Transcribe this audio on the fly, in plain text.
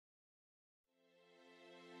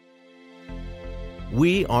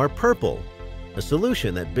We are Purple, a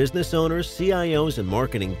solution that business owners, CIOs, and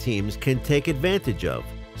marketing teams can take advantage of.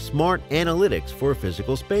 Smart analytics for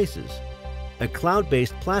physical spaces. A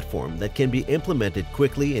cloud-based platform that can be implemented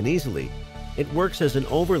quickly and easily. It works as an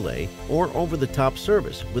overlay or over-the-top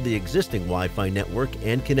service with the existing Wi-Fi network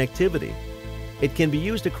and connectivity. It can be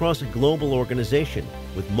used across a global organization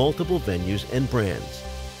with multiple venues and brands.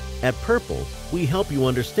 At Purple, we help you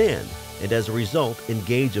understand and as a result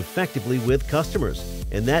engage effectively with customers.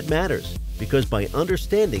 And that matters because by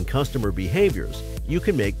understanding customer behaviors, you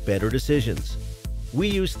can make better decisions. We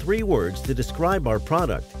use 3 words to describe our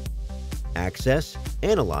product: access,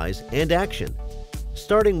 analyze, and action.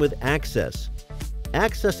 Starting with access.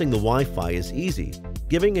 Accessing the Wi-Fi is easy,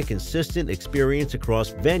 giving a consistent experience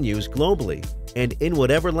across venues globally and in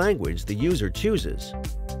whatever language the user chooses.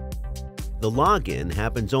 The login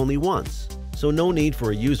happens only once, so no need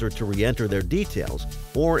for a user to re-enter their details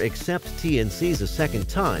or accept TNCs a second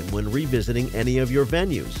time when revisiting any of your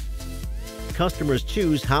venues. Customers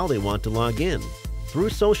choose how they want to log in, through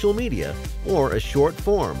social media or a short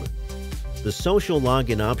form. The social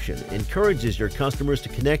login option encourages your customers to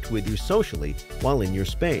connect with you socially while in your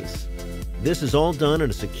space. This is all done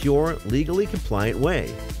in a secure, legally compliant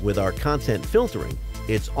way. With our content filtering,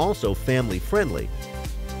 it's also family-friendly.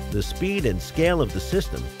 The speed and scale of the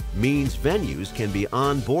system means venues can be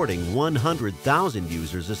onboarding 100,000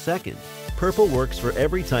 users a second. Purple works for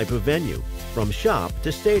every type of venue, from shop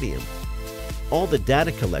to stadium. All the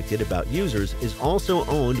data collected about users is also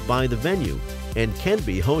owned by the venue and can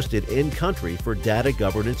be hosted in-country for data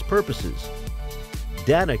governance purposes.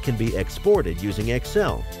 Data can be exported using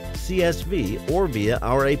Excel, CSV, or via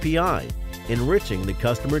our API, enriching the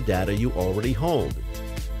customer data you already hold.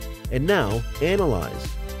 And now, analyze.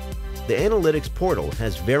 The analytics portal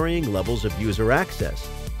has varying levels of user access.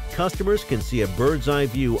 Customers can see a bird's-eye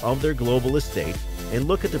view of their global estate and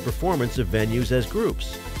look at the performance of venues as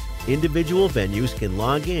groups. Individual venues can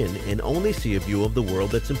log in and only see a view of the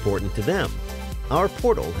world that's important to them. Our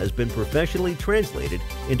portal has been professionally translated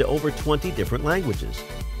into over 20 different languages.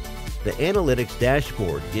 The analytics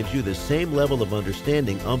dashboard gives you the same level of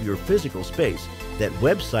understanding of your physical space that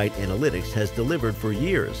website analytics has delivered for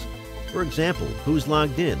years. For example, who's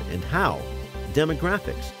logged in and how,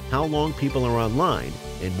 demographics, how long people are online,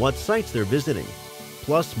 and what sites they're visiting,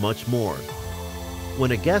 plus much more.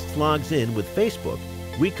 When a guest logs in with Facebook,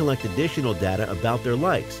 we collect additional data about their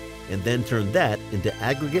likes and then turn that into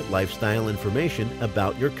aggregate lifestyle information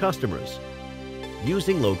about your customers.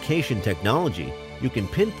 Using location technology, you can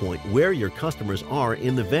pinpoint where your customers are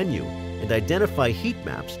in the venue and identify heat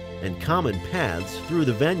maps and common paths through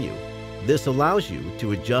the venue. This allows you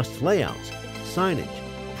to adjust layouts, signage,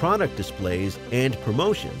 product displays, and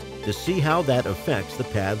promotions to see how that affects the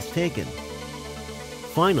paths taken.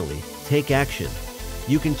 Finally, take action.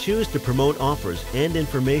 You can choose to promote offers and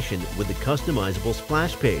information with the customizable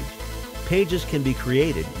splash page. Pages can be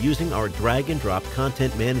created using our drag-and-drop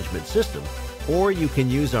content management system, or you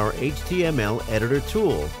can use our HTML editor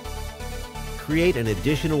tool. Create an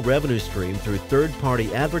additional revenue stream through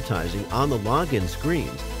third-party advertising on the login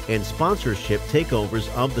screens and sponsorship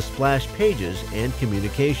takeovers of the splash pages and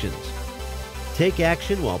communications. Take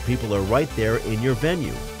action while people are right there in your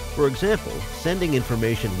venue. For example, sending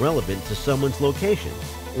information relevant to someone's location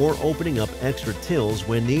or opening up extra tills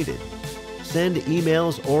when needed. Send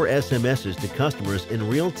emails or SMSs to customers in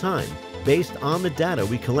real time based on the data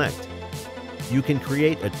we collect. You can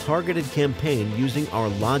create a targeted campaign using our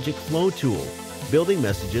Logic Flow tool, building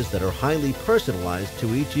messages that are highly personalized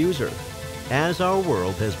to each user. As our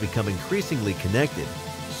world has become increasingly connected,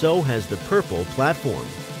 so has the Purple platform.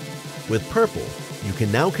 With Purple, you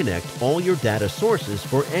can now connect all your data sources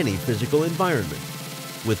for any physical environment.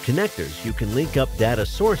 With connectors, you can link up data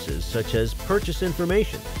sources such as purchase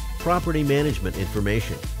information, property management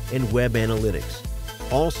information, and web analytics.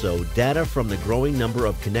 Also, data from the growing number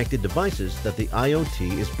of connected devices that the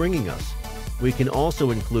IoT is bringing us. We can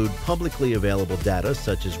also include publicly available data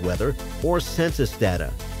such as weather or census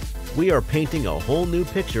data. We are painting a whole new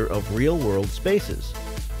picture of real-world spaces.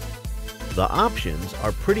 The options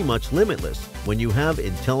are pretty much limitless when you have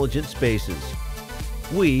intelligent spaces.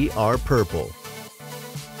 We are Purple.